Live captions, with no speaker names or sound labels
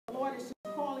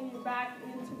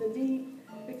deep,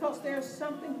 because there's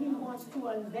something he wants to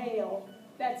unveil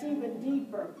that's even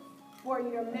deeper for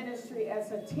your ministry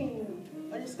as a team.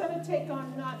 But it's going to take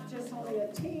on not just only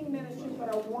a team ministry,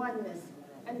 but a oneness.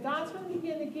 And God's going to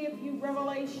begin to give you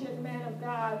revelation, man of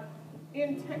God,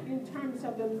 in terms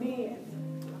of the men.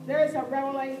 There's a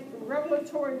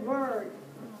revelatory word.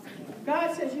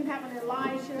 God says you have an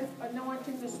Elijah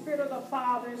anointing. The Spirit of the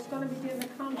Father is going to begin to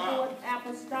come forth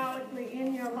apostolically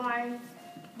in your life.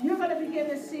 You're going to begin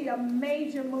to see a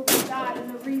major move of God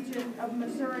in the region of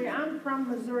Missouri. I'm from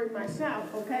Missouri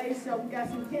myself, okay? So we've got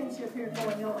some kinship here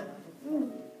going on.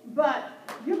 But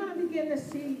you're going to begin to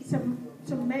see some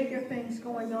major things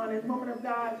going on. And woman of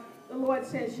God, the Lord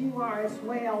says you are as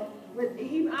well.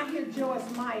 Even I hear Joyce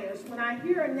Myers. When I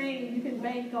hear a name, you can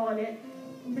bank on it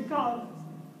because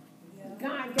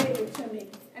God gave it to me.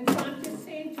 And so I'm just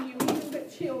saying to you, even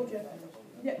with children,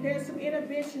 there's some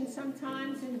inhibition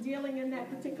sometimes in dealing in that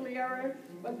particular area,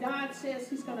 but God says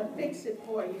he's going to fix it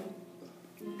for you.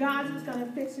 God is going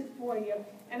to fix it for you.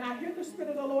 And I hear the Spirit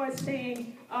of the Lord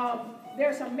saying,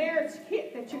 there's a marriage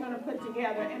kit that you're going to put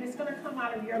together, and it's going to come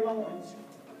out of your loins.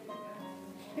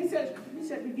 He said,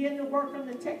 begin to work on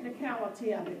the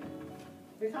technicality of it,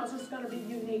 because it's going to be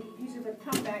unique. He said, but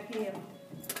come back in.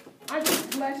 I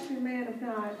just bless you, man of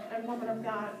God and woman of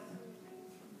God.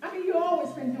 I mean, you've always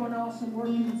been doing awesome work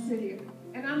in the city.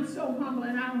 And I'm so humble,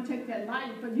 and I don't take that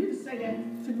lightly. For you to say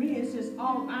that, to me, it's just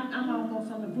I'm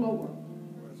almost on the floor.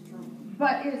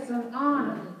 But it's an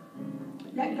honor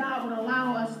that God would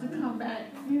allow us to come back,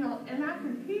 and I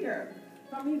can hear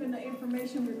from even the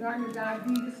information regarding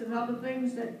diabetes and other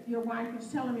things that your wife was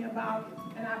telling me about,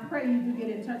 and I pray you do get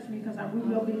in touch with me because we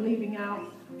will be leaving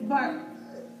out. But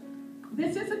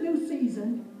this is a new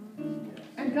season,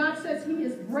 and God says he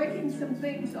is breaking some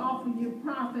things off of you,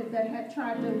 prophet, that had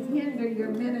tried to hinder your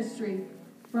ministry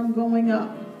from going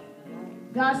up.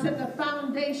 God said the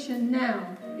foundation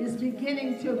now is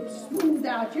beginning to smooth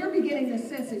out. You're beginning to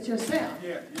sense it yourself.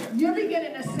 You're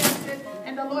beginning to sense it.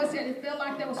 And the Lord said it felt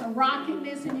like there was a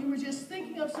rockiness, and you were just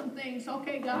thinking of some things.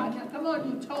 Okay, God, now come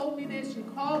on, you told me this, you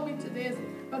called me to this.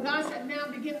 But God said now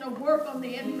begin to work on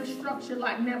the infrastructure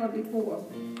like never before.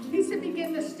 He said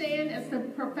begin to stand as the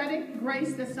prophetic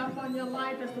grace that's up on your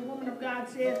life. As the woman of God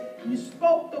said, you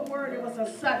spoke the word, it was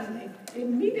a suddenly.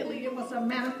 Immediately it was a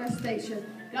manifestation.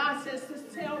 God says to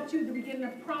tell you to begin to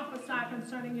prophesy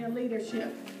concerning your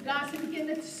leadership. God said begin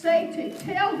to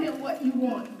tell him what you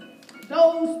want.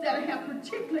 Those that have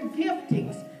particular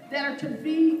giftings that are to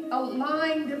be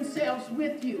aligned themselves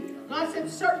with you. God said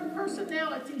certain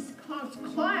personalities cause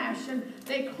clash, and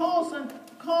they cause an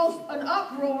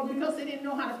uproar because they didn't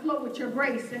know how to flow with your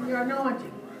grace and your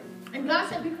anointing. And God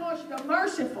said because you're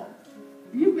merciful,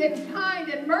 you've been kind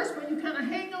and merciful, you kind of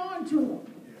hang on to them.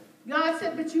 God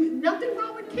said, but nothing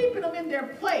wrong with keeping them in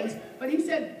their place. But he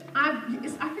said, I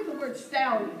hear the word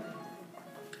stallion.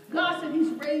 God said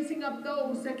he's raising up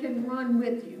those that can run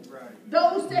with you. Right.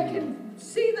 Those that can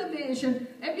see the vision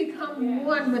and become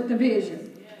one with the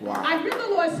vision. Wow. I hear the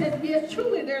Lord said, yes,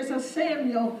 truly there's a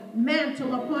Samuel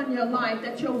mantle upon your life,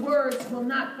 that your words will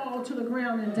not fall to the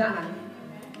ground and die.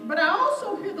 But I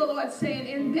also hear the Lord saying,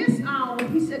 in this hour,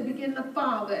 he said, begin to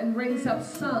father and raise up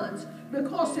sons,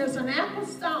 because there's an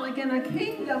apostolic and a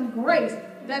kingdom grace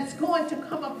that's going to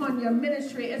come upon your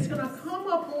ministry. It's going to come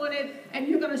up on it, and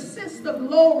you're going to sense the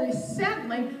glory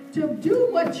settling to do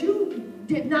what you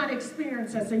did not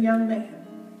experience as a young man.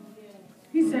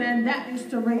 He said, and that is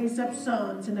to raise up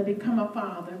sons and to become a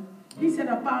father. He said,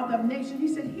 a father of nations. He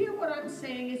said, hear what I'm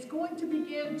saying. It's going to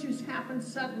begin to happen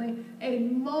suddenly. A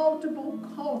multiple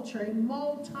culture, a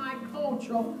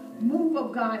multicultural move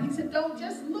of God. He said, don't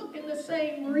just look in the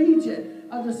same region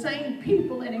of the same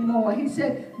people anymore. He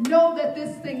said, know that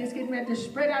this thing is getting ready to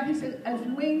spread out. He said, as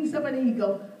wings of an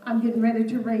eagle, I'm getting ready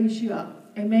to raise you up.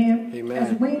 Amen. Amen.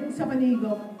 As wings of an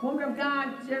eagle. Woman of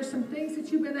God, there's some things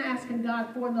that you've been asking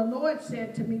God for, and the Lord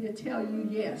said to me to tell you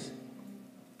yes.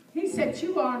 He said,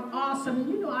 you are awesome.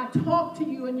 And I talked to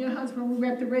you and your husband. We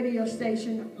were at the radio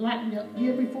station like the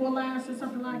year before last or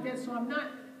something like that. So I'm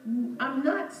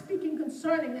not speaking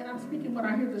concerning that. I'm speaking what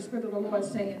I hear the Spirit of the Lord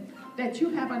saying. That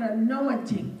you have an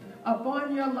anointing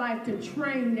upon your life to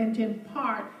train and to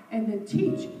impart and to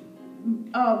teach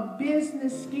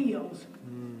business skills,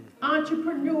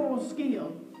 entrepreneurial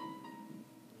skills.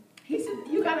 He said,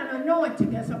 you got an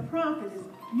anointing as a prophetess.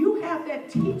 You have that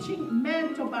teaching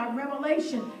mantle by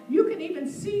revelation. You can even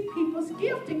see people's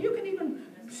gifting. You can even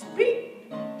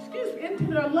speak, into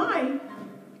their life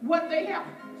what they have,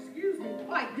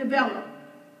 quite developed.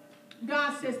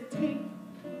 God says, take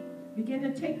Begin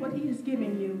to take what he is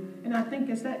giving you, and I think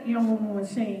it's that young woman was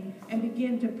saying, and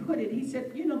begin to put it. He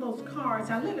said, you know those cards,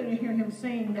 I literally hear him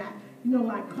saying that, you know,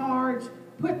 like cards,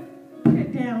 put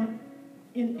it down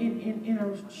in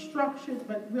a structured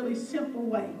but really simple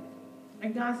way.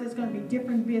 And God says it's going to be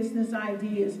different business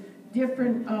ideas,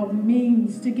 different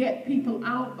means to get people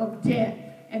out of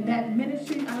debt. And that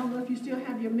ministry, I don't know if you still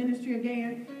have your ministry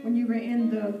again when you were in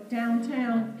the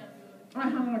downtown.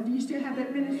 Do you still have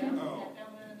that ministry?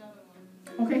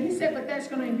 Okay, he said, but there's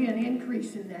going to be an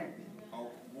increase in that.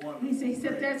 He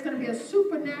said there's going to be a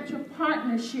supernatural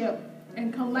partnership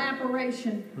and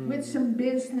collaboration with some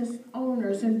business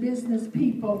owners and business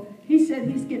people. He said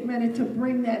he's getting ready to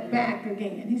bring that back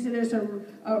again. He said there's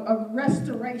a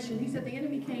restoration. He said the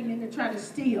enemy came in to try to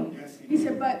steal. He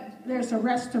said, but there's a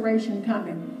restoration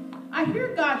coming. I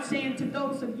hear God saying to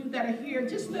those of you that are here,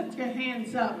 just lift your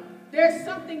hands up. There's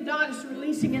something God is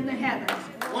releasing in the heavens.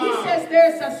 He says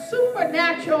there's a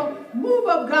supernatural move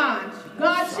of God.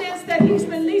 God says that he's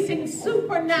releasing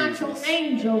supernatural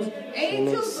angels.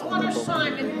 Angels on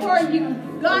assignment for you.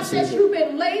 God says you've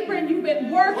been laboring, you've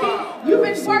been working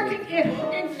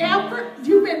in effort,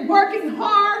 you've been working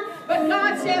hard. But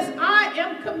God says, I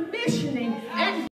am commissioning